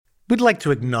We'd like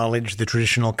to acknowledge the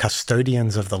traditional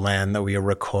custodians of the land that we are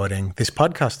recording this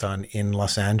podcast on in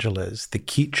Los Angeles, the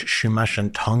Kizh, Chumash,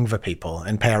 and Tongva people,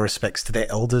 and pay our respects to their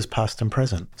elders past and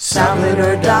present.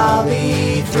 Salvador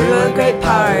Dali threw a great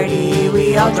party.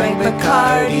 We all drank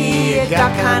Bacardi. It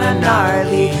got kinda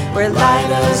gnarly. We're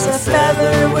light as a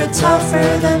feather. We're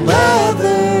tougher than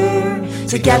leather.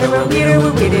 Together we're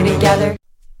weirder together.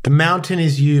 The mountain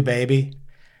is you, baby.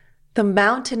 The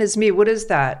mountain is me. What is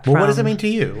that? Well, what does it mean to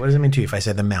you? What does it mean to you if I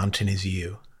say the mountain is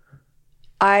you?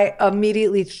 I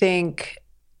immediately think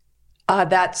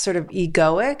that's sort of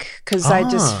egoic because I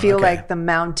just feel like the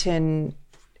mountain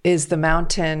is the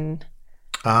mountain.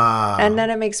 And then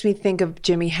it makes me think of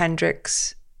Jimi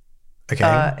Hendrix.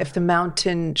 Okay. If the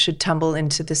mountain should tumble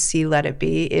into the sea, let it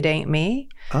be. It ain't me.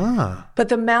 But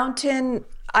the mountain,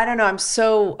 I don't know. I'm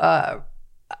so...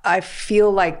 I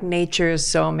feel like nature is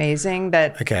so amazing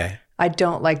that I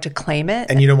don't like to claim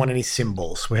it. And you don't want any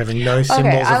symbols. We're having no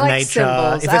symbols of nature.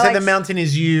 Symbols. If I say the mountain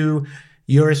is you,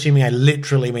 you're assuming I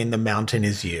literally mean the mountain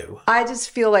is you. I just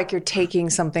feel like you're taking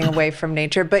something away from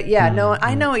nature. But yeah, no,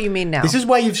 I know what you mean now. This is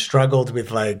why you've struggled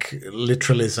with like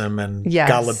literalism and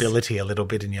gullibility a little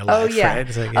bit in your life, right?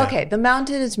 It's like, Okay, the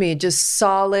mountain is me, just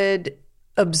solid,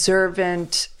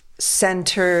 observant,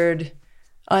 centered,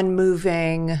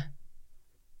 unmoving,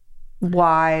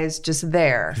 wise, just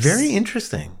there. Very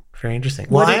interesting. Very interesting.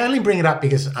 Well, I only bring it up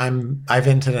because I've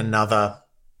entered another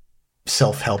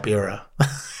self-help era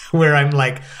where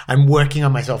I'm working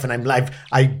on myself, and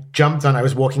I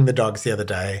was walking the dogs the other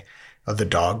day,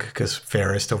 because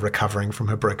Farah is still recovering from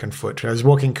her broken foot. I was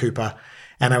walking Cooper,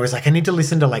 and I was like, I need to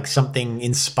listen to like something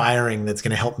inspiring that's going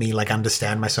to help me like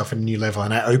understand myself at a new level.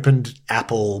 And I opened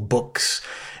Apple Books,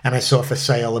 and I saw for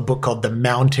sale a book called The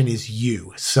Mountain is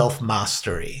You,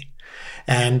 Self-Mastery.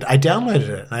 And I downloaded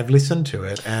it and I've listened to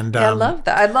it. And I love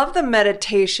that. I love the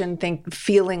meditation thing,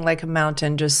 feeling like a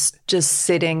mountain, just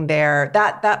sitting there.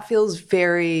 That feels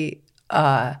very.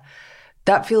 That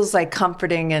feels like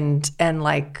comforting and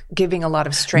like giving a lot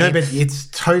of strength. No, but it's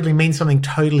totally means something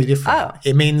totally different. Oh.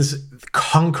 It means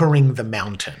conquering the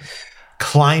mountain,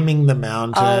 climbing the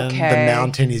mountain. Okay. The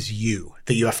mountain is you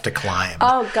that you have to climb.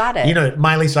 Oh, got it. You know,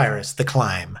 Miley Cyrus, The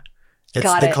Climb. It's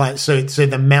got the it. climb. So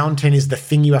the mountain is the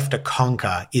thing you have to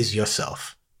conquer is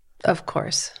yourself. Of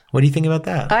course. What do you think about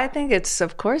that? I think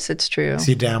of course it's true. So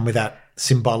you're down with that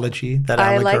symbology, that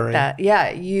allegory? I like that.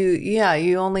 Yeah,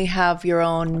 you only have your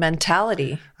own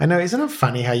mentality. I know. Isn't it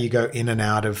funny how you go in and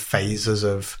out of phases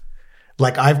of,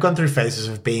 like I've gone through phases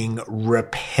of being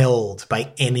repelled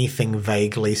by anything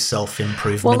vaguely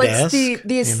self-improvement-esque. Well, it's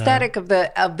the aesthetic of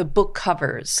the book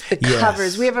covers. The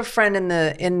covers. We have a friend in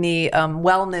the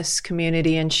wellness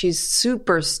community, and she's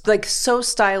super like so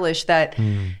stylish that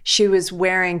she was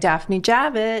wearing Daphne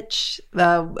Javitch,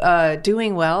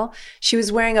 doing well. She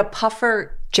was wearing a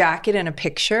puffer jacket in a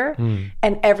picture,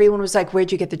 and everyone was like,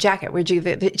 "Where'd you get the jacket? Where'd you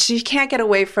get it?" She can't get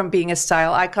away from being a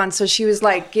style icon, so she was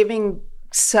like giving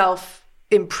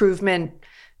self-improvement,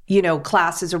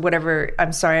 classes or whatever.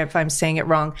 I'm sorry if I'm saying it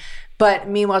wrong. But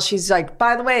meanwhile, she's like,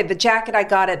 by the way, the jacket I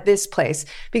got at this place,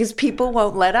 because people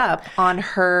won't let up on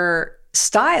her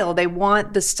style. They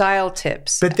want the style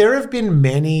tips. But there have been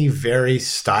many very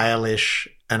stylish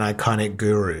and iconic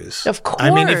gurus. Of course.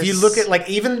 I mean, if you look at like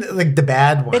even like the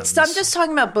bad ones. I'm just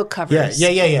talking about book covers.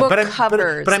 Yeah. Book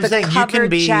covers. But I'm saying you can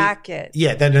be jacket.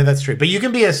 Yeah, that's true. But you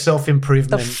can be a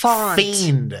self-improvement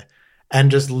fiend and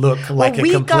just look like a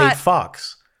complete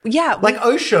fox. Yeah. Like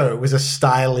Osho was a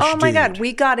stylish dude. Oh my God.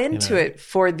 We got into it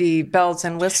for the bells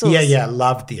and whistles. Yeah.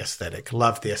 Loved the aesthetic.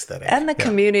 And the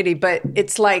community. But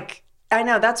it's like, I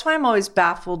know, that's why I'm always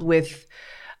baffled with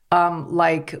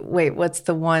what's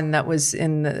the one that was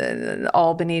in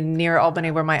the near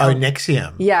Albany where my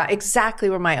NXIVM. Yeah, exactly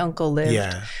where my uncle lived.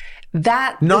 Yeah.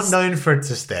 That not known for its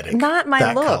aesthetic. Not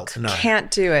my look. Cult, no. Can't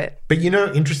do it. But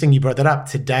interesting you brought that up.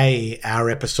 Today, our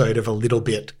episode of A Little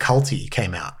Bit Culty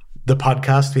came out. The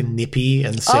podcast with Nippy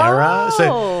and Sarah.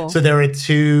 Oh. So there are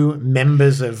two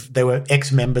they were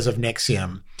ex-members of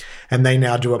NXIVM, and they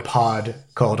now do a pod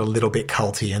called A Little Bit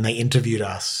Culty, and they interviewed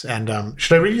us. And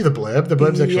should I read you the blurb? The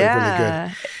blurb's actually really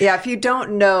good. Yeah, if you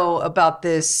don't know about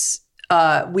this,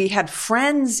 we had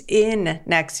friends in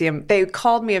NXIVM. They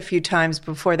called me a few times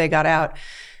before they got out,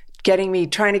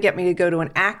 trying to get me to go to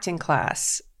an acting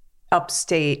class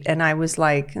upstate, and I was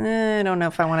like, I don't know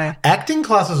if I want to. Acting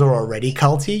classes are already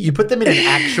culty. You put them in an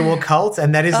actual cult,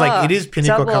 and that is it is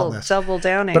pinnacle cultness. Double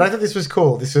downing. But I thought this was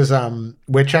cool. This is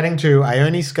we're chatting to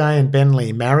Ione Skye and Ben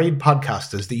Lee, married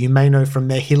podcasters that you may know from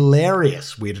their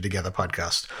hilarious Weirder Together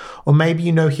podcast, or maybe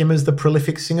you know him as the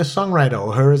prolific singer-songwriter,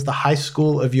 or her as the high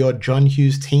school of your John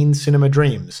Hughes teen cinema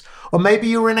dreams, Or maybe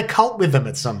you were in a cult with them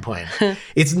at some point.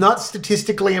 It's not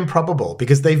statistically improbable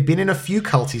because they've been in a few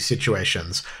culty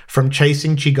situations, from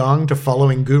chasing Qigong to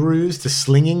following gurus to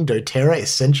slinging doTERRA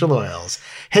essential oils.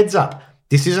 Heads up.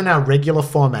 This isn't our regular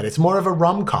format. It's more of a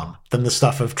rom-com than the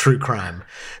stuff of true crime.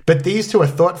 But these two are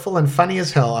thoughtful and funny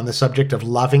as hell on the subject of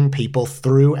loving people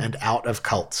through and out of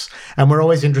cults. And we're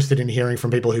always interested in hearing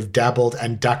from people who've dabbled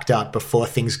and ducked out before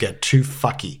things get too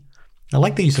fucky. I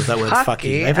like the use of that word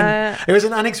fucky. It was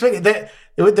an unexpected... That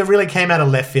really came out of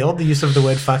left field, the use of the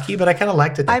word fucky, but I kind of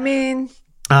liked it. I mean...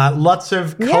 Lots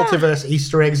of Cultiverse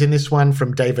Easter eggs in this one,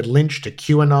 from David Lynch to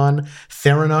QAnon,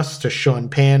 Theranos to Sean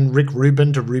Penn, Rick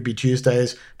Rubin to Ruby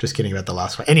Tuesdays. Just kidding about the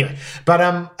last one. Anyway, but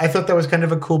I thought that was kind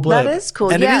of a cool blurb. That is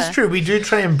cool, and it is true. We do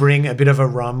try and bring a bit of a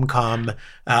rom-com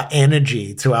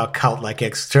energy to our cult-like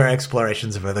to our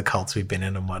explorations of other cults we've been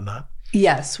in and whatnot.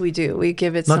 Yes, we do. We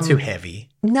give it not too heavy.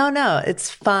 No. It's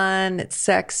fun. It's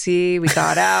sexy. We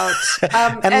got out.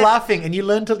 and laughing. And you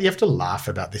have to laugh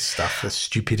about this stuff, the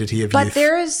stupidity of youth. But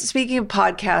there is, speaking of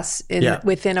podcasts,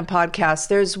 within a podcast,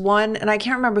 there's one, and I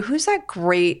can't remember, who's that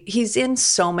great? He's in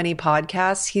so many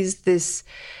podcasts. He's this...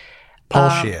 Paul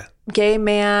Scheer. Gay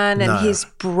man, and he's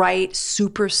bright,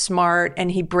 super smart,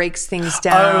 and he breaks things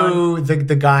down. Oh,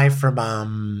 the guy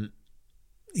from...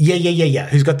 Yeah.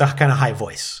 Who's got the kind of high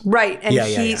voice. Right.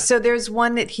 And so there's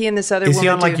one that he and this other woman Is he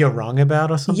on like You're Wrong About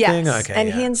or something? Yes. Okay,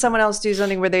 and he and someone else do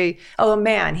something where he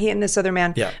and this other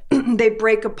man, they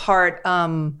break apart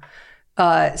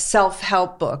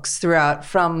self-help books throughout,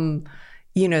 from,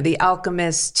 The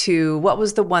Alchemist to, what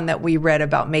was the one that we read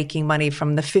about making money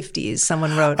from the 50s?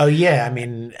 Someone wrote. Oh, yeah. I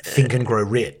mean, Think and Grow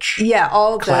Rich. Yeah,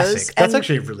 all of Classic. those. That's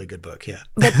actually a really good book, yeah.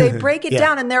 But they break it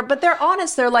down, and they're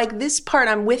honest. They're like, this part,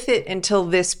 I'm with it until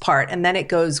this part, and then it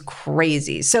goes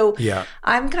crazy. So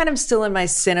I'm kind of still in my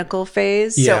cynical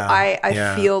phase. So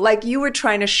I feel like you were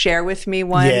trying to share with me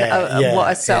one,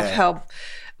 a self-help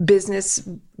business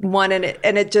one,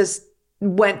 and it just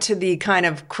went to the kind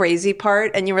of crazy part,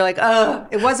 and you were like, oh,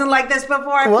 it wasn't like this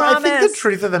before, I promise. I think the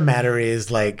truth of the matter is,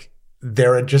 like,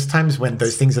 there are just times when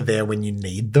those things are there when you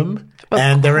need them.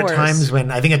 There are times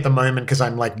when, I think at the moment, because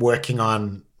I'm like working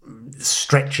on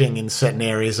stretching in certain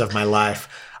areas of my life,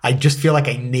 I just feel like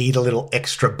I need a little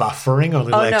extra buffering or a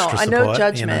little extra support. No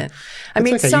judgment. I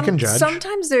mean, you can judge.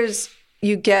 Sometimes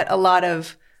you get a lot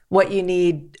of what you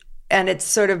need, and it's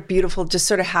sort of beautiful, just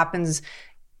sort of happens.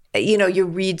 You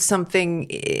read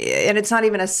something and it's not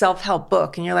even a self-help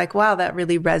book, and you're like, wow, that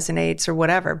really resonates or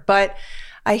whatever. But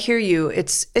I hear you.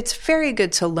 It's very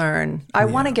good to learn. I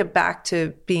want to get back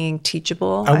to being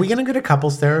teachable. Are we going to go to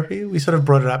couples therapy? We sort of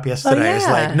brought it up yesterday. Oh, yeah. It's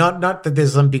like, not that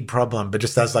there's some big problem, but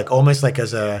just as like, almost like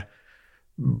as a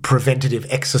preventative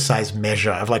exercise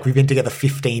measure of like, we've been together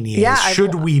 15 years. Yeah,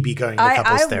 should we be going to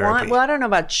couples therapy? I don't know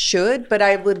about should, but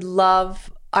I would love...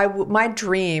 my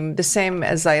dream, the same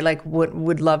as I like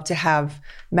would love to have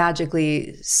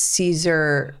magically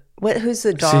Caesar. Who's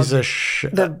the dog?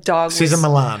 The dog. Caesar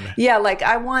Milan. Yeah, like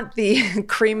I want the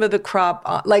cream of the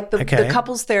crop, like the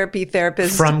couples therapy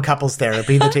therapist from Couples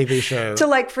Therapy, the TV show. To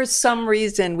like, for some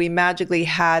reason, we magically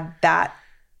had that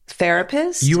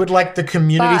therapist. You would like the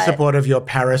community support of your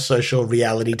parasocial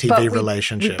reality TV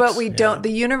relationships. But we don't.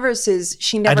 The universe is,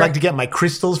 she never. I'd like to get my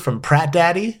crystals from Pratt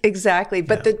Daddy. Exactly.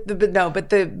 But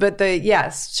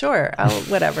yes, sure.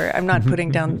 Whatever. I'm not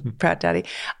putting down Pratt Daddy.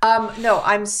 No,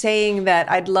 I'm saying that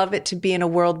I'd love it to be in a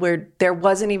world where there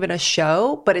wasn't even a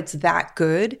show, but it's that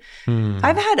good.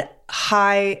 I've had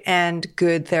high-end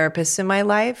good therapists in my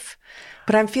life.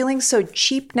 But I'm feeling so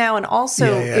cheap now. And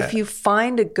also, if you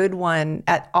find a good one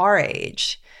at our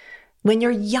age, when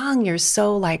you're young, you're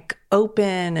so like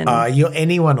open. And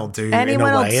anyone will do.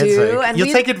 Anyone will do. It's like,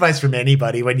 you'll take advice from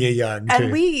anybody when you're young.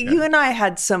 And you and I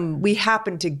had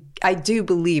I do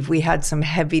believe we had some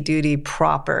heavy duty,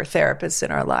 proper therapists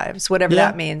in our lives, whatever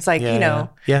that means. Like,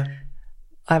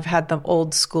 I've had them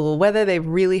old school, whether they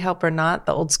really help or not,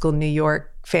 the old school New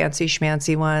York fancy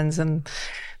schmancy ones and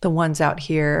the ones out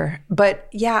here. But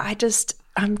yeah,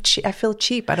 I feel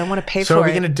cheap. I don't want to pay for it. So are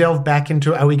we going to delve back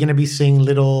into, are we going to be seeing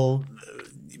little,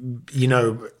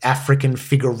 African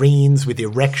figurines with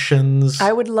erections?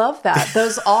 I would love that.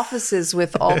 Those offices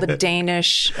with all the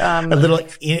Danish, a little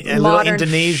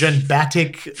Indonesian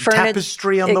batik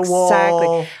tapestry on the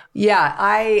wall. Yeah,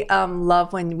 I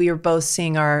love when we were both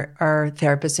seeing our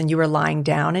therapist and you were lying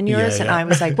down in yours, and I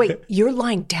was like, wait, you're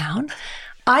lying down?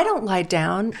 I don't lie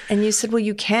down. And you said, well,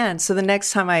 you can. So the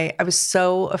next time I was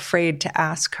so afraid to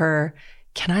ask her,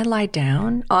 can I lie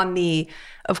down on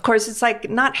of course, it's like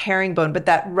not herringbone, but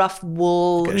that rough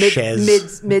wool, like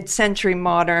mid-century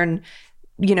modern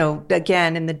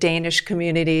again, in the Danish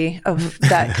community of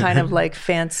that kind of like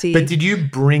fancy. But did you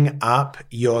bring up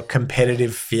your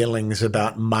competitive feelings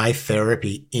about my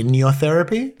therapy in your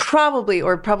therapy?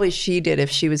 Probably she did if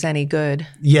she was any good.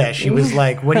 Yeah, she was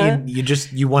like, what do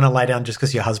you want to lie down just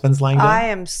because your husband's lying down? I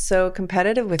am so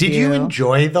competitive with you. Did you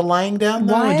enjoy the lying down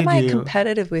though? Why am I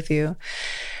competitive with you?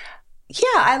 Yeah,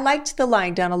 I liked the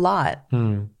lying down a lot.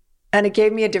 And it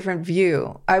gave me a different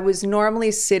view. I was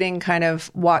normally sitting kind of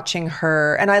watching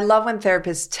her. And I love when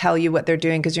therapists tell you what they're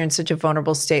doing because you're in such a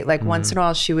vulnerable state. Like once in a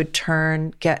while, she would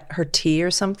get her tea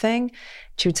or something.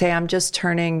 She would say, I'm just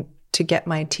turning to get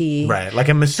my tea. Right, like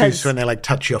a masseuse when they like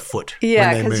touch your foot.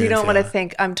 Yeah, because you don't want to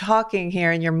think, I'm talking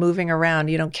here and you're moving around.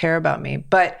 You don't care about me.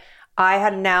 But I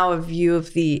had now a view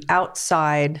of the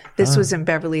outside. This was in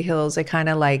Beverly Hills, a kind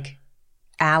of like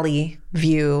alley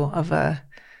view of a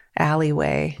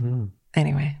alleyway.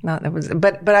 Anyway,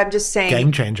 but I'm just saying,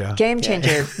 game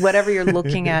changer, whatever you're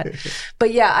looking at.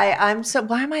 But yeah, I'm so,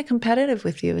 why am I competitive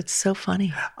with you? It's so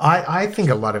funny. I think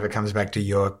a lot of it comes back to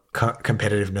your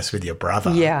competitiveness with your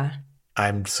brother. Yeah.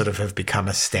 I'm sort of have become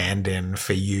a stand-in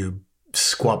for you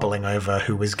squabbling over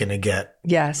who was going to get,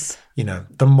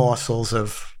 the morsels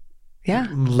of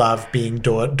love being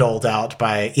doled out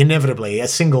by inevitably a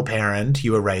single parent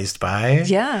you were raised by.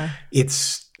 Yeah.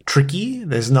 It's tricky.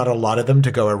 There's not a lot of them to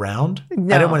go around.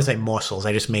 No. I don't want to say morsels.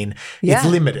 I just mean it's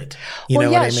limited. You know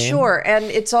what I mean? Sure. And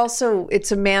it's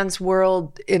a man's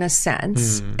world in a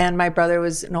sense. And my brother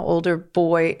was an older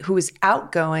boy who was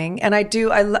outgoing. And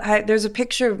there's a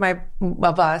picture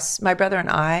of us, my brother and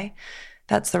I.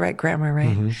 That's the right grammar,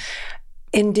 right?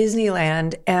 In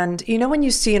Disneyland. And when you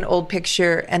see an old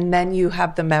picture and then you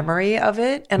have the memory of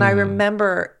it. And I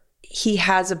remember he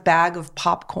has a bag of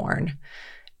popcorn.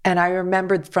 And I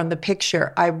remembered from the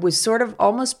picture, I was sort of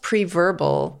almost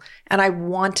pre-verbal and I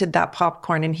wanted that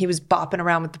popcorn and he was bopping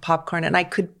around with the popcorn and I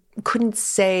couldn't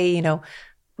say,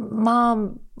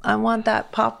 Mom, I want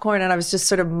that popcorn. And I was just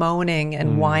sort of moaning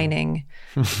and whining.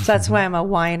 So that's why I'm a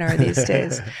whiner these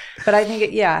days. But I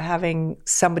think, having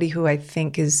somebody who I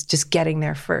think is just getting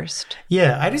there first.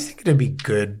 Yeah, I just think it'd be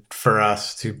good for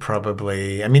us to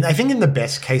probably, I think in the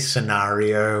best case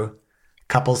scenario,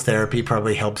 couples therapy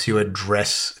probably helps you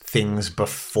address things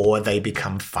before they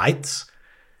become fights.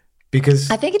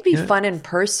 Because I think it'd be fun in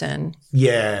person.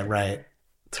 Yeah, right.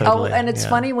 Totally. Oh, and it's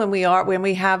funny when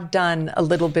we have done a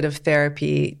little bit of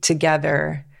therapy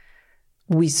together,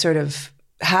 we sort of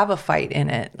have a fight in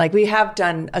it. Like we have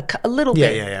done a little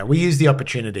bit. Yeah. We use the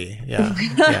opportunity,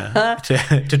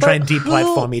 to try and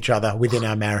deplatform each other within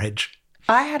our marriage.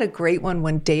 I had a great one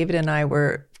when David and I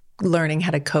were learning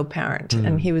how to co-parent,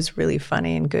 and he was really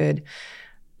funny and good.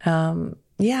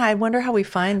 I wonder how we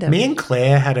find him. Me and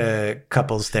Claire had a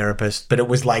couples therapist, but it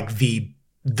was like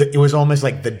it was almost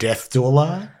like the death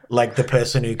doula, like the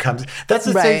person who comes. That's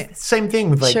the same thing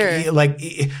with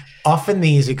often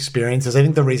these experiences. I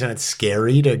think the reason it's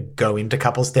scary to go into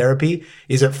couples therapy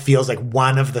is it feels like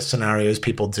one of the scenarios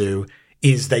people do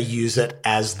is they use it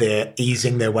as they're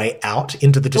easing their way out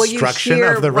into the destruction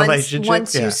of the relationship.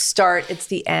 Once you start, it's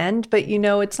the end. But,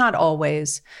 it's not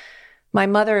always. My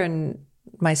mother and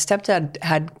my stepdad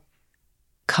had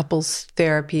couples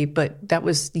therapy, but that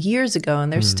was years ago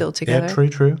and they're still together. Yeah,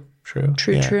 true.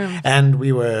 True. And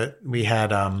we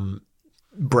had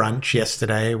brunch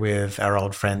yesterday with our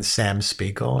old friend Sam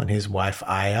Spiegel and his wife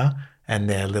Aya and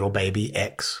their little baby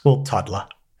toddler.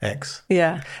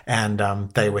 Yeah. And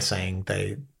they were saying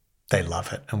they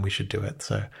love it and we should do it.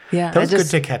 So that was good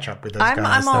to catch up with those guys.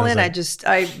 I'm all in.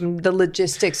 The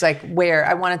logistics, like where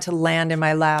I wanted to land in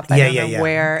my lap. I don't know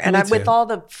where. And with all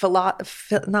the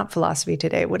not philosophy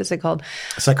today, what is it called?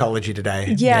 Psychology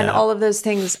today. Yeah. And all of those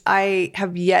things, I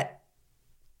have yet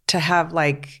to have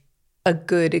like a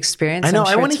good experience. I know.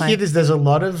 I want to hear this. There's a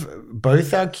lot of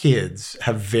both our kids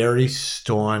have very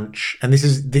staunch, and this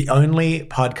is the only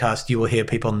podcast you will hear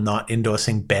people not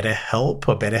endorsing BetterHelp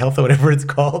or BetterHealth or whatever it's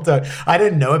called. So I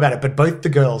don't know about it, but both the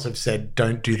girls have said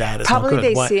don't do that. It's probably not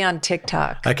good. They see on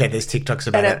TikTok. Okay, there's TikToks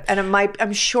about it, and it might.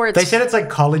 I'm sure it's. They said it's like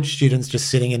college students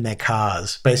just sitting in their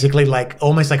cars, basically like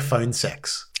almost like phone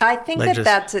sex. I think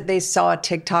that's it. They saw a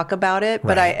TikTok about it,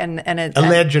 but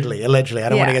allegedly. I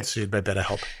don't want to get sued by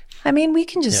BetterHelp. I mean, we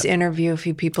can just interview a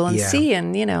few people and see,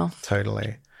 and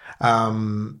Totally. I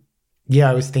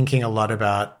was thinking a lot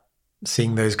about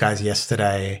seeing those guys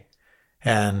yesterday,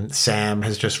 and Sam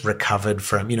has just recovered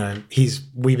from,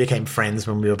 we became friends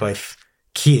when we were both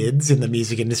kids in the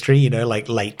music industry, like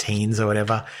late teens or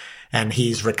whatever. And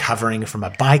he's recovering from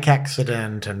a bike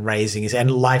accident and raising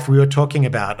and life. We were talking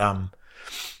about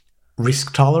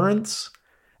risk tolerance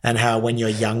and how when you're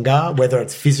younger, whether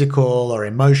it's physical or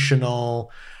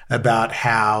emotional, about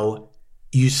how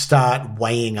you start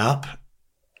weighing up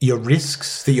your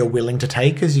risks that you're willing to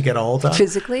take as you get older.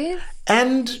 Physically?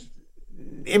 And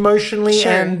emotionally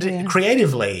and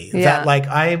creatively. Yeah. That like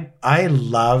I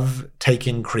love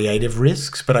taking creative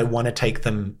risks, but I want to take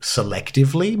them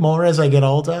selectively more as I get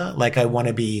older. Like I want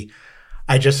to be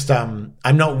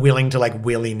I'm not willing to like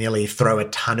willy-nilly throw a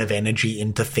ton of energy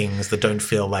into things that don't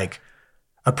feel like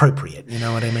appropriate. You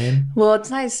know what I mean? Well, it's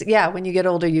nice. Yeah. When you get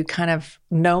older, you kind of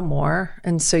know more.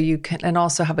 And so you can, and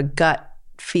also have a gut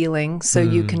feeling. So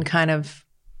you can kind of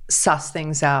suss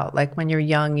things out. Like when you're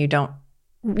young, you don't,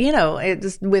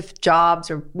 it's with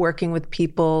jobs or working with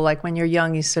people, like when you're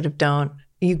young, you sort of don't,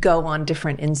 you go on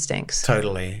different instincts.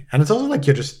 Totally. And it's also like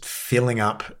you're just filling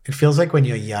up. It feels like when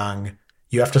you're young,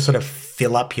 you have to sort of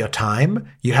fill up your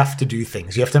time. You have to do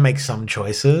things. You have to make some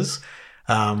choices.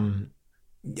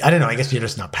 I don't know. I guess you're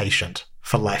just not patient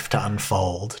for life to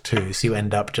unfold too. So you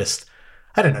end up just,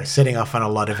 I don't know, setting off on a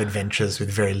lot of adventures with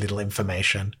very little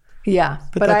information. Yeah.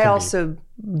 But I also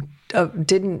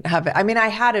didn't have it. I mean,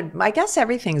 I guess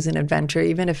everything's an adventure,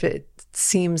 even if it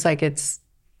seems like it's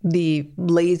the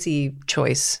lazy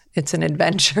choice. It's an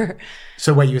adventure.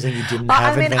 So what, you were saying you didn't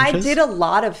have adventures? I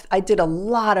did a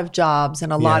lot of jobs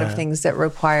and a lot of things that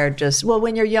required just, well,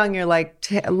 when you're young, you're like,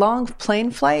 long plane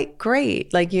flight,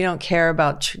 great. Like you don't care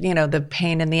about, the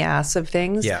pain in the ass of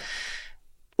things. Yeah.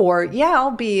 Or,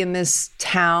 I'll be in this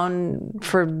town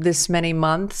for this many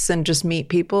months and just meet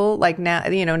people. Like now,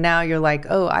 now you're like,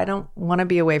 oh, I don't want to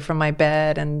be away from my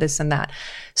bed and this and that.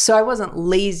 So I wasn't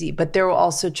lazy, but there were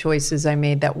also choices I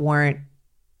made that weren't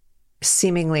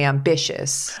seemingly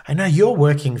ambitious. I know you're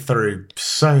working through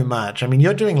so much. I mean,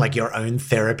 you're doing like your own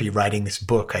therapy writing this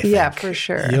book, I think. Yeah, for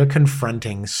sure. You're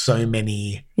confronting so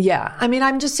many. Yeah. I mean,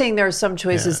 I'm just saying there are some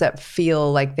choices that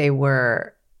feel like they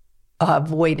were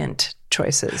avoidant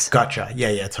choices. Gotcha.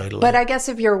 Yeah, totally. But I guess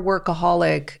if you're a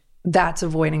workaholic, that's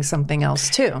avoiding something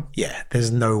else too. Yeah, there's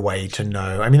no way to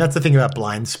know. I mean, that's the thing about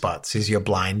blind spots is you're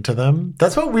blind to them.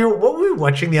 That's what we were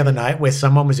watching the other night, where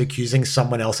someone was accusing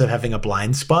someone else of having a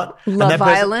blind spot. Love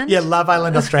Island? Yeah, Love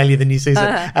Island Australia, the new season.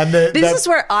 And this is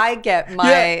where I get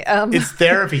my it's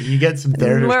therapy. You get some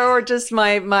therapy. Or just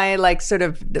my sort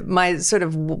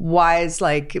of wise,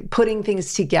 like putting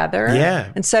things together.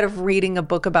 Yeah. Instead of reading a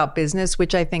book about business,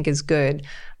 which I think is good,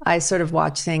 I sort of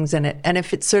watch things and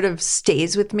if it sort of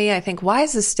stays with me, I think, why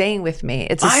is this staying with me?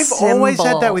 It's I've always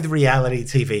had that with reality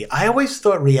TV. I always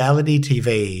thought reality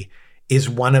TV is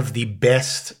one of the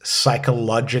best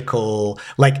psychological,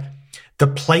 like the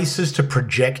places to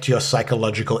project your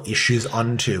psychological issues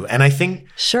onto. And I think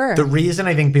the reason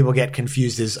I think people get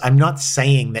confused is I'm not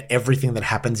saying that everything that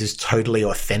happens is totally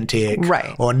authentic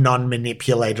or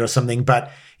non-manipulated or something,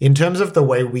 but in terms of the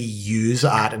way we use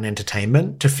art and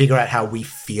entertainment to figure out how we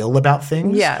feel about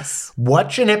things. Yes.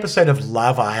 Watch an episode of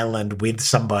Love Island with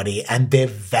somebody and their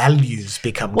values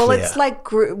become clear. Well, it's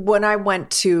like when I went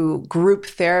to group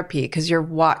therapy, because you're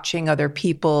watching other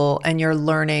people and you're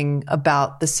learning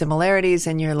about the similarities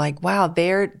and you're like, wow,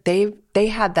 they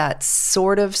had that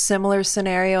sort of similar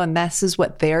scenario and this is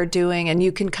what they're doing. And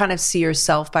you can kind of see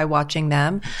yourself by watching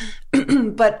them.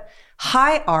 But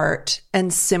high art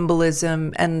and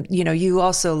symbolism, and you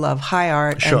also love high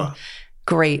art and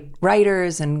great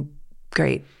writers and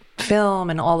great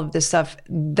film and all of this stuff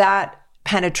that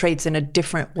penetrates in a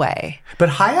different way. But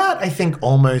high art, I think,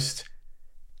 almost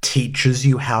teaches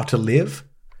you how to live.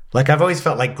 Like I've always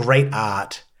felt like great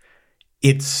art,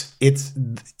 it's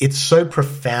so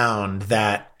profound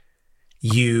that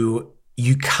you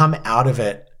come out of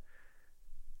it,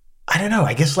 I don't know,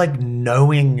 I guess like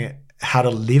knowing how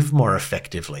to live more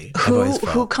effectively.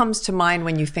 Who comes to mind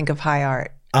when you think of high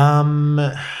art?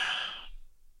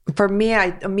 For me,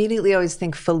 I immediately always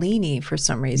think Fellini for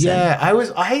some reason. Yeah,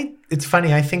 it's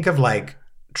funny. I think of like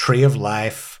Tree of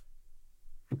Life,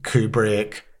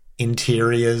 Kubrick,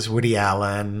 Interiors, Woody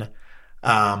Allen,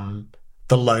 The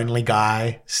Lonely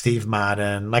Guy, Steve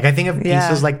Martin. Like I think of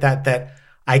pieces like that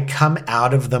I come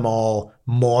out of them all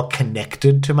more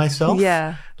connected to myself.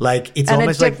 Yeah. Like it's and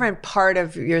almost a different part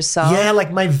of yourself. Yeah,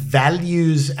 like my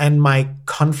values and my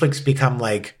conflicts become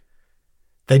like,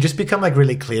 they just become like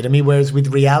really clear to me. Whereas with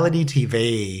reality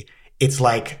TV, it's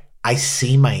like I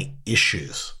see my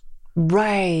issues.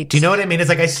 Right. Do you know what I mean? It's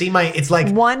like I see I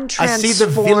see the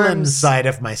villain side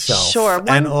of myself. Sure.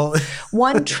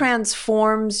 One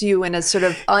transforms you in a sort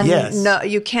of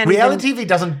you can't. Reality TV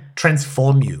doesn't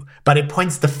transform you, but it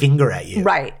points the finger at you.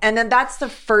 Right. And then that's the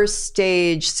first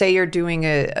stage. Say you're doing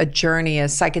a journey, a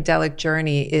psychedelic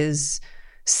journey, is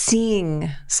seeing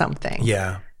something.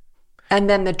 Yeah. And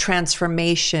then the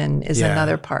transformation is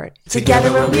another part.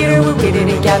 Together we're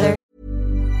weirder together.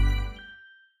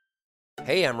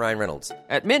 Hey, I'm Ryan Reynolds.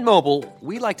 At Mint Mobile,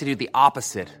 we like to do the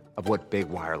opposite of what Big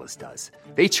Wireless does.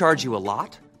 They charge you a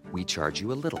lot, we charge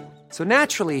you a little. So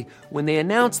naturally, when they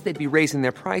announced they'd be raising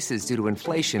their prices due to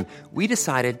inflation, we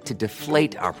decided to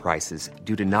deflate our prices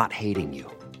due to not hating you.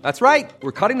 That's right.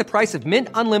 We're cutting the price of Mint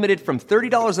Unlimited from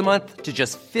 $30 a month to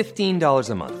just $15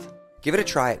 a month. Give it a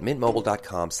try at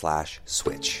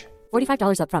mintmobile.com/switch.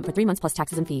 $45 up front for 3 months plus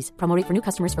taxes and fees. Promo rate for new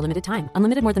customers for limited time.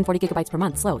 Unlimited more than 40 gigabytes per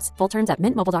month. Slows full terms at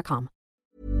mintmobile.com.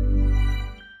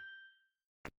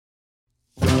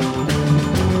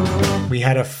 We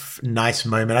had a nice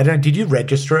moment. I don't know, did you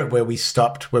register it where we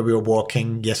stopped, where we were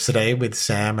walking yesterday with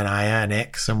Sam and Aya and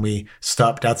X, and we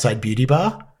stopped outside Beauty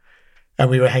Bar and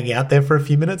we were hanging out there for a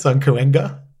few minutes on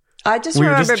Cahuenga? I just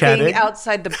remember being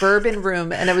outside the bourbon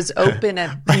room and it was open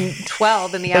at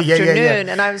 12 in the afternoon.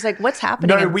 And I was like, what's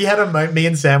happening? No, we had a moment, me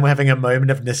and Sam were having a moment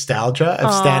of nostalgia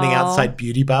of standing outside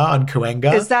Beauty Bar on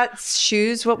Cahuenga. Is that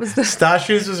Shoes? What was the... Star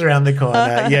Shoes was around the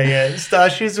corner. Yeah. Star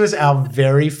Shoes was our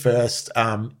very first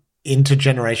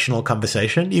intergenerational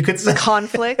conversation, you could say.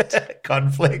 Conflict.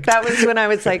 That was when I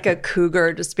was like a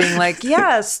cougar, just being like,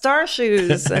 yeah, Star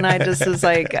Shoes. And I just was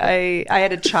like, I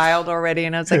had a child already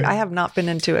and I was like, I have not been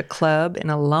into a club in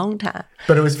a long time.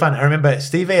 But it was fun. I remember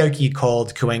Steve Aoki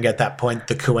called Cahuenga at that point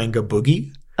the Cahuenga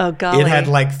Boogie. Oh, golly. It had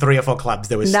like 3 or 4 clubs.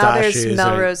 There was Star Shoes. Now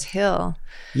there's Melrose Hill.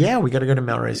 Yeah, we got to go to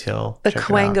Melrose Hill. The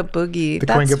Cahuenga Boogie. The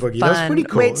Cahuenga Boogie. Fun. That was pretty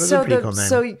cool. Wait, that was a pretty cool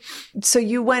name. So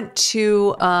you went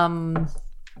to...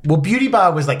 Well, Beauty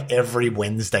Bar was like every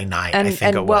Wednesday night, I think it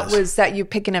was. And what was that? You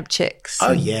picking up chicks?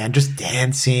 Oh, yeah, and just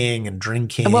dancing and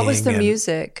drinking. And what was the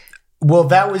music? Well,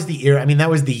 that was the era. I mean, that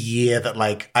was the year that,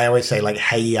 like, I always say, like,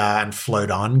 Hey Ya and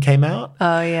Float On came out.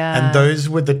 Oh, yeah. And those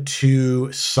were the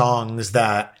 2 songs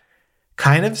that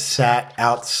kind of sat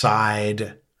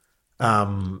outside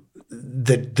the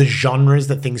genres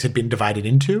that things had been divided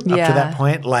into up to that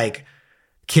point. Like,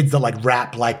 kids that like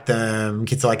rap like them,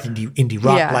 kids that like indie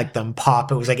rock like them,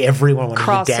 pop. It was like everyone wanted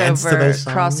to dance to those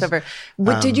songs. Crossover.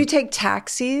 Did you take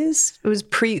taxis? It was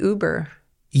pre-Uber.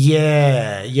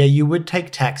 Yeah, you would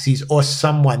take taxis or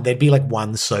someone. There'd be like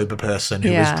one sober person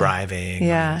who was driving.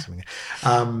 Yeah. Or something.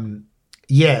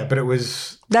 Yeah, but it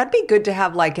was... That'd be good to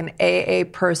have like an AA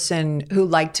person who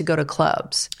liked to go to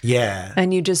clubs. Yeah.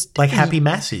 And you just... Like Happy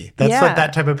Massey. That's like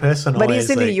that type of person. But he's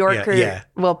a New Yorker,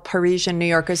 well, Parisian New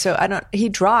Yorker. So he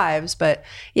drives, but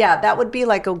yeah, that would be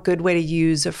like a good way to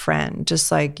use a friend.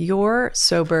 Just like you're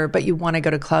sober, but you want to go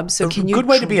to clubs. So can you... Good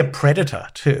way to be a predator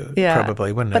too,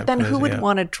 probably, wouldn't it? But then who would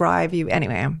want to drive you?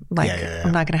 Anyway, I'm not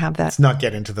going to have that. Let's not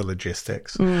get into the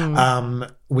logistics.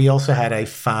 We also had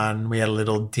we had a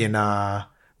little dinner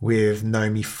with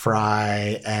Naomi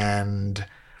Fry and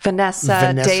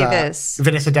Vanessa Davis.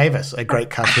 Vanessa Davis, a great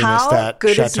cartoonist at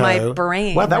good Chateau. Is my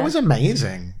brain? Wow, that was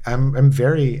amazing. I'm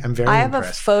very impressed. I have a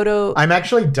photo. I'm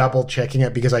actually double checking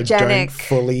it because I don't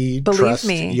fully trust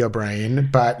your brain,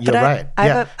 but you're right.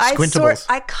 Squintables.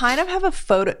 I kind of have a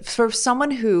photo for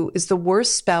someone who is the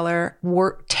worst speller,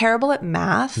 terrible at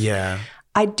math. Yeah.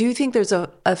 I do think there's a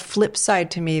flip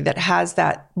side to me that has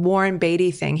that Warren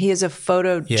Beatty thing. He is a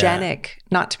photogenic,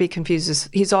 not to be confused.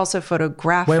 He's also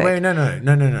photographic. Wait, no.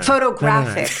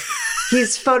 Photographic. No.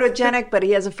 He's photogenic, but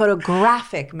he has a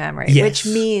photographic memory, which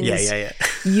means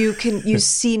you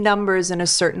see numbers in a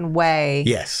certain way.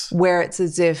 Yes. Where it's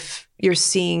as if you're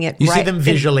seeing it. You see them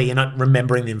visually, you're not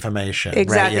remembering the information.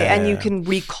 Exactly. Right? And you can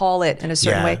recall it in a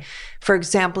certain way. For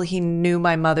example, he knew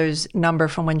my mother's number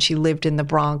from when she lived in the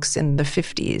Bronx in the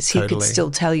 50s. He could still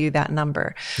tell you that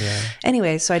number. Yeah.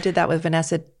 Anyway, so I did that with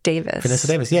Vanessa Davis.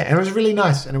 And it was really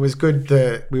nice. And it was good.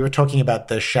 We were talking about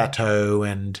the Chateau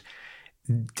and,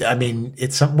 I mean,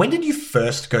 when did you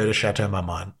first go to Chateau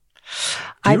Marmont?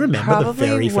 Do you remember the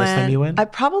very first time you went? I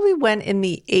probably went in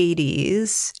the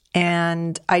 80s,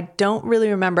 and I don't really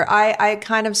remember. I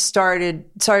kind of started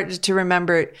to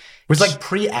remember it. Was like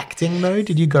pre-acting though?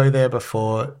 Did you go there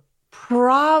before?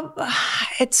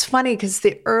 It's funny because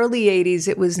the early 80s,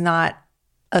 it was not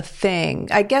a thing.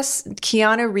 I guess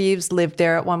Keanu Reeves lived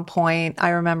there at one point.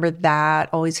 I remember that.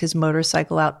 Always his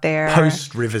motorcycle out there.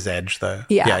 Post River's Edge, though.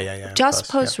 Yeah. Just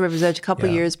post River's Edge, a couple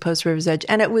of years post River's Edge.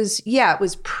 And it was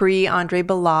pre Andre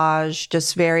Balazs,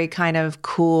 just very kind of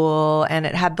cool. And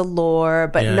it had the lore,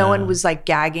 but no one was like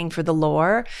gagging for the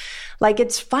lore. Like,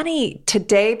 it's funny.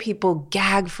 Today, people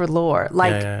gag for lore.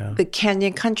 Like the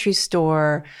Canyon Country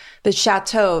Store, the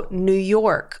Chateau, New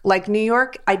York. Like, New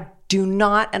York, I do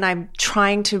not, and I'm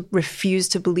trying to refuse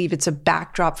to believe it's a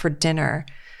backdrop for dinner.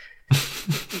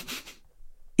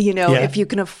 If you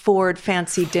can afford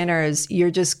fancy dinners,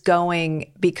 you're just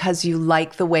going because you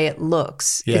like the way it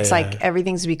looks. It's like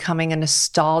everything's becoming a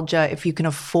nostalgia if you can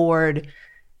afford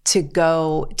to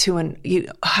go to you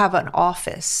have an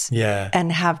office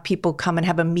and have people come and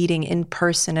have a meeting in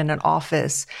person in an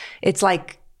office. It's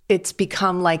like, it's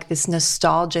become like this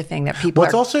nostalgia thing that people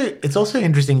it's also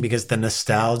interesting because the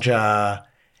nostalgia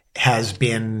has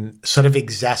been sort of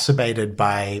exacerbated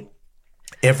by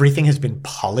everything has been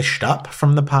polished up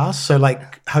from the past. So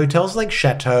like hotels like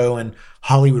Chateau and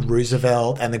Hollywood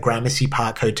Roosevelt and the Gramercy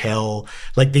Park Hotel,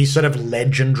 like these sort of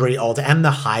legendary old, and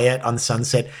the Hyatt on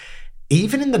Sunset,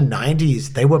 even in the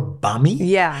 90s, they were bummy.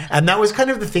 Yeah. And that was kind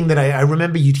of the thing that I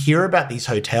remember you'd hear about these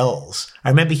hotels. I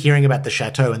remember hearing about the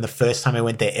Chateau, and the first time I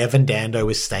went there, Evan Dando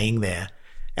was staying there.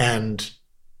 And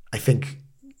I think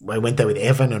I went there with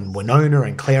Evan and Winona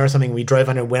and Claire or something. We drove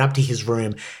on and went up to his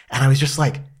room, and I was just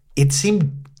like, it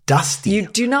seemed dusty. You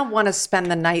do not want to spend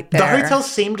the night there. The hotel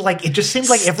seemed like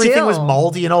everything was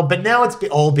moldy and old, but now it's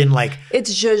all been like,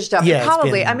 it's zhuzhed up. Yeah,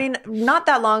 probably. I mean, not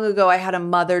that long ago, I had a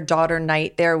mother-daughter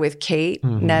night there with Kate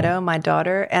Neto, my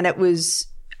daughter, and it was.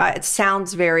 It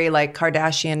sounds very like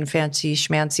Kardashian fancy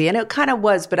schmancy, and it kind of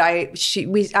was. But I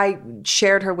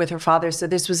shared her with her father, so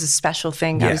this was a special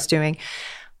thing I was doing.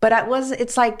 But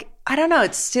it's like, I don't know,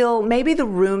 it's still maybe the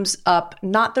rooms up,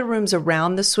 not the rooms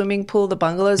around the swimming pool, the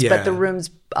bungalows, but the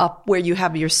rooms up where you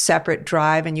have your separate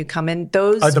drive and you come in.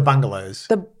 Those the bungalows.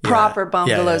 The proper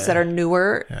bungalows that are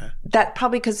newer. Yeah. That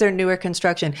probably because they're newer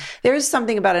construction. There is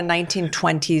something about a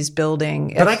 1920s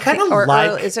building. But I kind of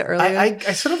like, is it earlier?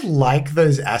 I sort of like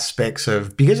those aspects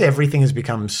of, because everything has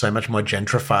become so much more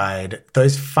gentrified,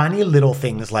 those funny little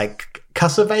things like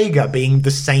Casa Vega being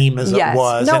the same as it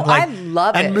was. No, and like, I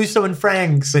love it. And Musso and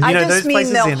Frank's and, those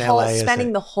places in LA.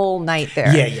 Spending the whole night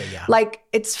there. Yeah. Like,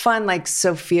 it's fun, like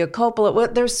Sofia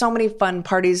Coppola. There's so many fun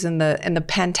parties in the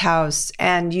penthouse,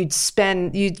 and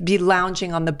you'd be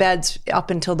lounging on the beds up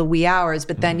until the wee hours,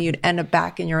 but then you'd end up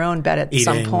back in your own bed at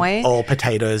some point. All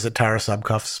potatoes at Tara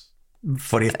Subkoff's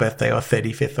 40th birthday or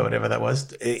 35th or whatever that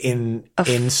was, in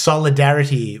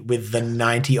solidarity with the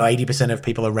 90 or 80% of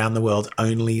people around the world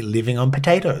only living on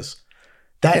potatoes.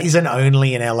 That is an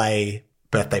only in LA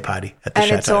birthday party at the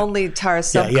Chateau. And it's only Tara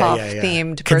Subkoff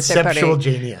themed birthday party. Conceptual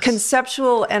genius.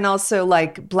 Conceptual and also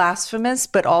like blasphemous,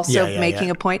 but also making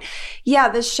a point. Yeah,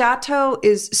 the Chateau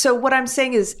is, so what I'm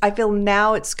saying is I feel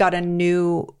now it's got a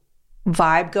new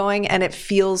vibe going, and it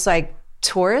feels like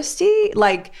touristy,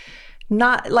 like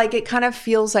not like, it kind of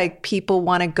feels like people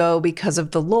want to go because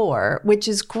of the lore, which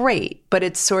is great, but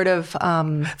it's sort of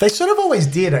they sort of always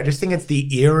did. I just think it's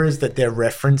the eras that they're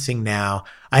referencing now.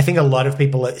 I think a lot of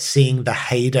people are seeing the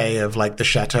heyday of like the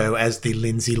Chateau as the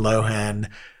Lindsay Lohan,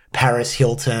 Paris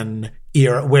Hilton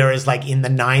era, whereas like in the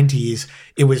 90s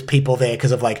it was people there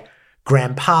because of like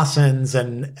Graham Parsons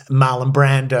and Marlon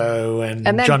Brando and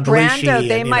then John Brando, Belushi.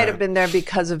 they might have been there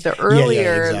because of the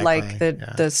earlier, like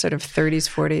the sort of 30s,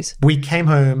 40s. We came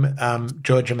home,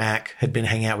 Georgia Mack had been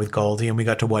hanging out with Goldie, and we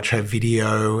got to watch her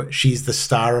video. She's the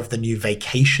star of the new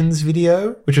Vacations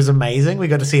video, which was amazing. We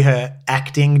got to see her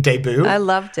acting debut. I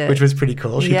loved it. Which was pretty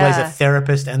cool. She plays a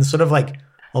therapist and sort of like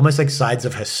almost like sides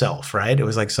of herself, right? It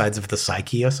was like sides of the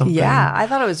psyche or something. Yeah, I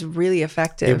thought it was really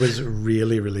effective. It was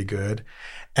really, really good.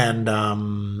 And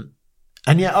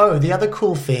the other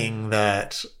cool thing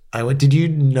that did you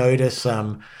notice,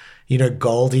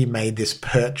 Goldie made this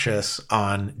purchase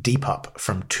on Depop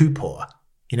from Tupor,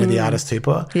 the artist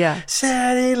Tupor? Yeah.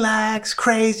 Said he likes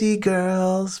crazy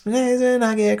girls, and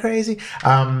I get crazy.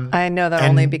 I know that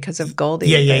only because of Goldie.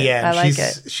 Yeah. I like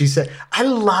it. She said,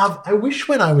 I wish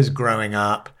when I was growing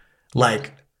up,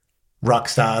 like, rock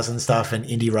stars and stuff and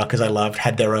indie rockers I loved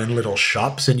had their own little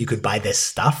shops and you could buy their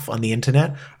stuff on the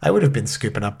internet. I would have been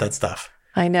scooping up that stuff.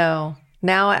 I know.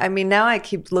 Now I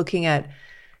keep looking at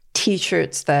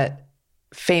T-shirts that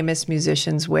famous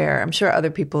musicians wear. I'm sure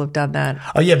other people have done that.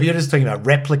 Oh, yeah, but you're just talking about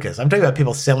replicas. I'm talking about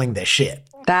people selling their shit.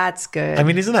 That's good. I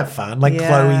mean, isn't that fun? Like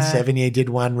Chloe Sevigny did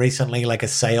one recently, like a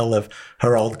sale of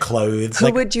her old clothes.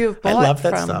 Who would you have bought I love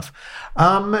that from? stuff.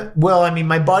 Well, I mean,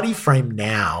 my body frame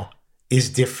now is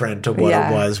different to what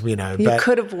it was, You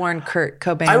could have worn Kurt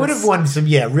Cobain. I would have worn some,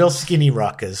 real skinny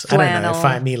rockers. Flannel. I don't know.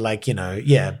 Find me like,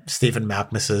 Stephen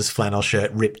Malkmus's flannel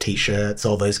shirt, ripped T-shirts,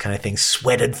 all those kind of things,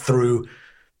 sweated through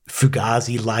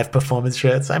Fugazi live performance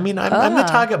shirts. I mean, I'm the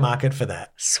target market for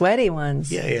that. Sweaty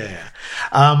ones. Yeah.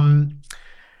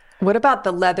 What about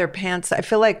the leather pants? I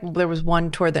feel like there was one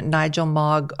tour that Nigel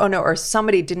Mogg, or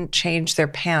somebody didn't change their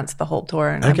pants the whole tour,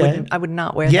 and I would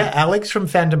not wear them. Yeah, Alex from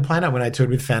Phantom Planet, when I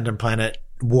toured with Phantom Planet,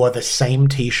 wore the same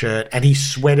T-shirt, and he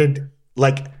sweated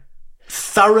like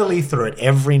thoroughly through it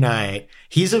every night.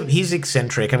 He's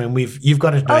eccentric. I mean, you've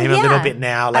got to know him a little bit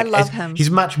now. Like, I love him. He's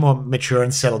much more mature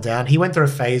and settled down. He went through a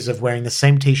phase of wearing the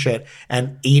same T-shirt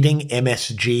and eating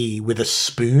MSG with a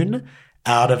spoon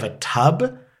out of a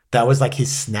tub. That was like his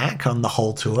snack on the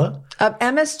whole tour.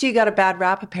 MSG got a bad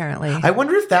rap, apparently. I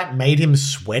wonder if that made him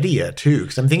sweatier too,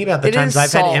 because I'm thinking about the times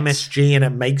I've had MSG and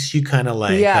it makes you kind of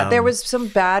like... Yeah, there was some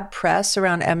bad press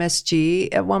around MSG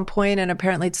at one point, and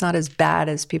apparently it's not as bad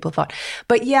as people thought.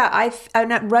 But yeah,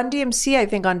 at Run DMC, I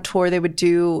think on tour they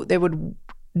would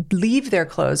leave their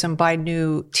clothes and buy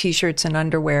new T-shirts and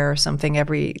underwear or something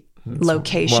every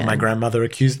location. What my grandmother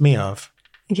accused me of.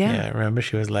 Yeah, I remember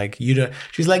she was like, you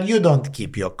don't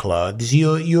keep your clothes.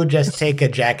 You just take a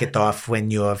jacket off when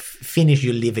you're finished.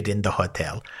 You leave it in the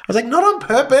hotel. I was like, not on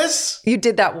purpose. You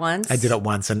did that once? I did it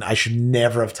once, and I should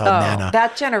never have told Nana.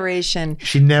 That generation.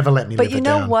 She never let me live it down. But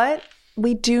you know what?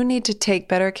 We do need to take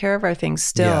better care of our things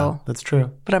still. Yeah, that's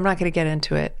true. But I'm not going to get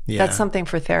into it. Yeah. That's something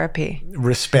for therapy.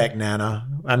 Respect, Nana.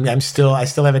 I still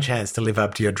have a chance to live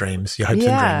up to your dreams, your hopes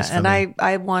and dreams. Yeah, and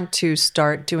I want to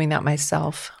start doing that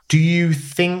myself. Do you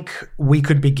think we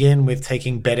could begin with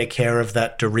taking better care of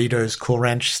that Doritos Cool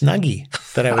Ranch Snuggie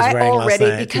that I was wearing last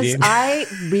night? Because I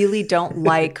really don't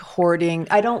like hoarding.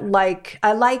 I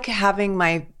like having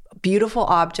my beautiful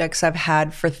objects I've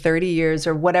had for 30 years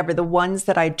or whatever, the ones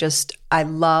that I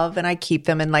love and I keep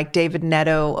them. And like David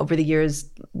Netto over the years,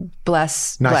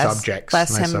 bless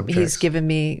him. He's given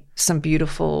me some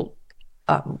beautiful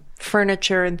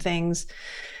furniture and things.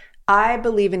 I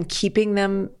believe in keeping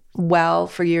them well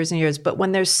for years and years. But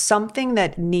when there's something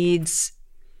that needs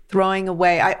throwing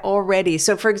away,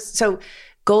 so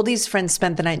Goldie's friend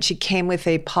spent the night and she came with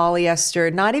a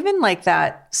polyester, not even like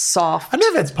that soft. I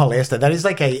don't know if it's polyester. That is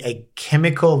like a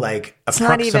chemical, like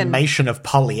approximation of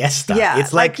polyester. Yeah.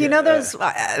 It's like those,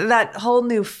 that whole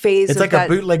new phase. It's like a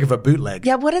bootleg of a bootleg.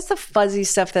 Yeah. What is the fuzzy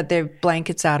stuff that they're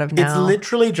blankets out of now? It's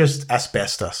literally just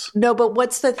asbestos. No, but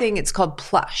what's the thing? It's called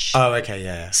plush. Oh, okay.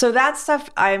 Yeah. So that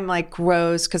stuff I'm like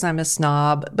gross because I'm a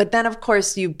snob. But then of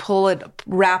course you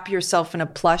wrap yourself in a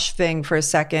plush thing for a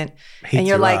second and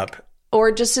you're like, up. Or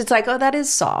just it's like, oh, that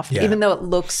is soft, even though it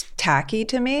looks tacky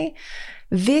to me.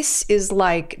 This is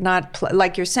like not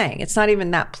like you're saying. It's not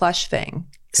even that plush thing.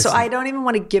 So I don't even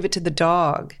want to give it to the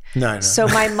dog. No. So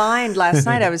my mind last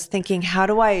night, I was thinking, how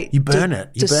do I? You burn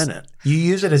it. You burn it. You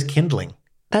use it as kindling.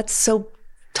 That's so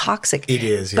toxic. It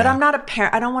is, yeah. But I'm not a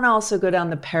parent. I don't want to also go down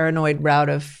the paranoid route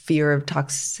of fear of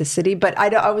toxicity. But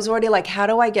I was already like, how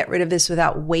do I get rid of this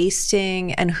without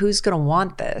wasting? And who's going to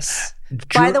want this?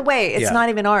 By the way, it's not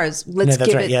even ours. Let's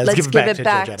give it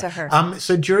back to her.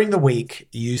 So during the week,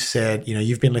 you said,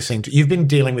 you've been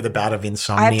dealing with a bout of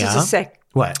insomnia. I have to just say,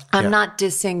 what? I'm not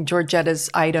dissing Georgetta's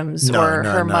items or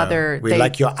her mother. We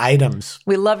like your items.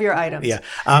 We love your items. Yeah.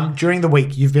 During the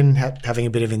week, you've been having a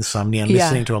bit of insomnia and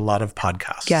listening to a lot of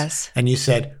podcasts. Yes. And you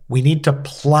said, we need to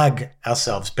plug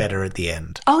ourselves better at the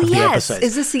end. Oh, yes.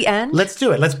 Is this the end? Let's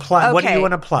do it. Let's plug. Okay. What do you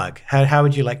want to plug? How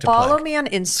would you like to plug? Follow me on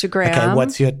Instagram. Okay.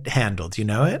 What's your handle? Do you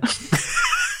know it?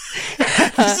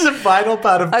 This is a vital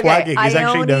part of plugging. Is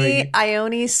actually knowing.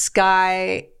 Ione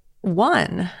Sky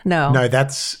 1. No,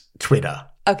 that's Twitter.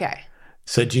 Okay.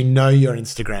 So do you know your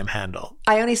Instagram handle?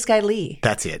 Ione Sky Lee.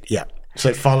 That's it. Yeah.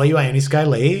 So follow you, Ione Sky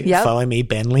Lee. Yep. Follow me,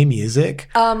 Ben Lee Music.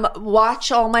 Watch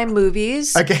all my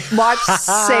movies. Okay. Watch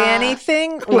Say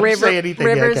Anything,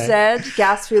 River's Edge,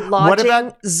 Gas Food Lodging, what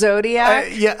about,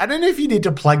 Zodiac. I don't know if you need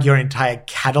to plug your entire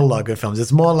catalog of films.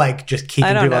 It's more like just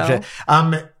keeping people up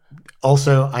to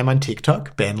Also, I'm on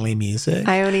TikTok, Ben Lee Music.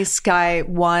 Ione Sky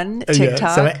 1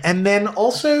 TikTok. And then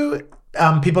also...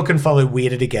 people can follow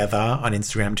Weirder Together on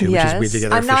Instagram too, which is Weirder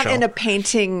Together I'm Official. not in a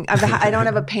painting. I don't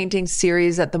have a painting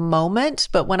series at the moment,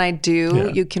 but when I do,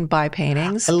 you can buy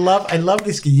paintings. I love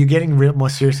this. You're getting more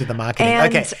serious with the marketing.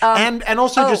 Okay, and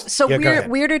also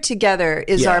Weirder Together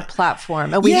is our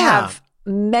platform, and we have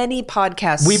many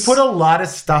podcasts. We put a lot of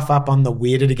stuff up on the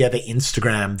Weirder Together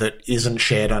Instagram that isn't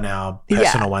shared on our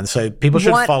personal one. So people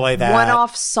should follow that.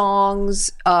 One-off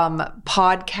songs,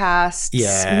 podcasts.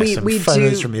 Yeah, we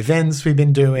photos from events we've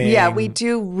been doing. Yeah, we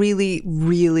do really,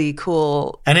 really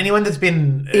cool And anyone that's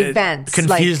been events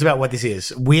confused about what this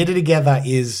is, Weirder Together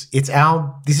this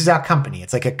is our company.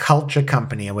 It's like a culture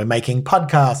company, and we're making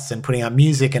podcasts and putting out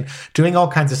music and doing all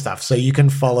kinds of stuff. So you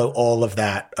can follow all of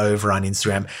that over on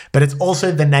Instagram. But it's also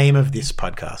the name of this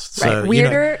podcast. So,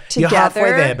 Weirder Together. You're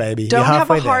halfway there, baby. Don't have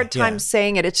a hard time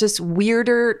saying it. It's just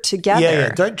Weirder Together. Yeah.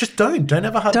 Don't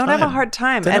have a hard time. Don't have a hard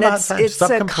time. And it's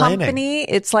a company.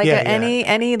 It's like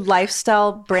any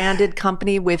lifestyle branded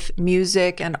company with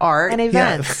music and art and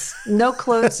events. No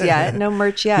clothes yet. No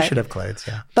merch yet. You should have clothes,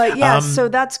 yeah. But so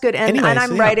that's good. And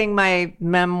I'm writing my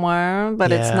memoir,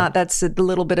 but it's not. That's a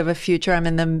little bit of a future. I'm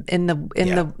in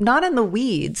the not in the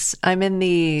weeds. I'm in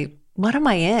the. What am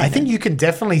I in? I think you can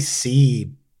definitely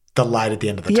see the light at the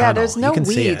end of the tunnel. Yeah, there's no You can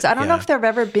see weeds. it. I don't know if there have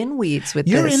ever been weeds with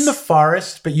You're this. in the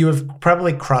forest, but you have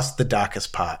probably crossed the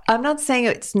darkest part. I'm not saying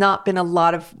it's not been a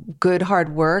lot of good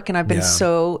hard work, and I've been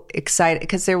so excited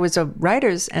because there was a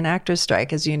writers and actors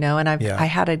strike, as you know, and I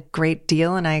had a great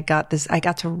deal, and I got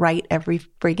to write every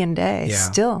friggin' day. Yeah.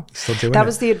 Still doing that it.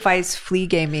 was the advice Flea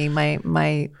gave me,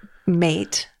 my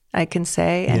mate, I can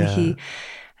say, and he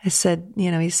said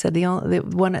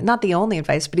not the only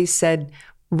advice, but he said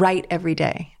write every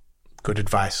day. Good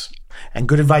advice. And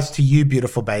good advice to you,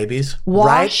 beautiful babies.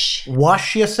 Wash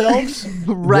yourselves.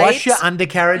 Right. Wash your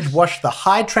undercarriage. Wash the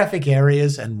high traffic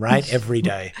areas and write every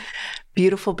day.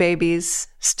 Beautiful babies.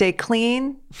 Stay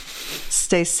clean.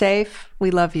 Stay safe.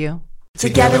 We love you.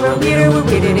 Together we're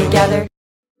weirder together.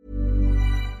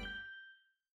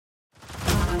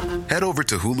 Head over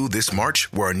to Hulu this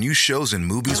March, where our new shows and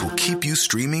movies will keep you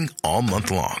streaming all month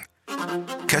long.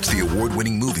 Catch the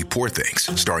award-winning movie Poor Things,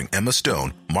 starring Emma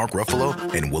Stone, Mark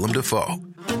Ruffalo, and Willem Dafoe.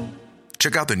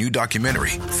 Check out the new documentary,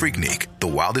 Freaknik, The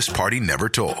Wildest Party Never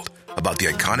Told, about the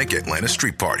iconic Atlanta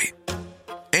Street Party.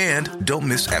 And don't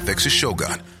miss FX's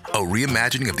Shogun, a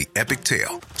reimagining of the epic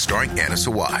tale, starring Anna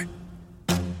Sawai.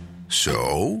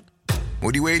 So,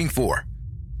 what are you waiting for?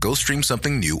 Go stream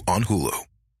something new on Hulu.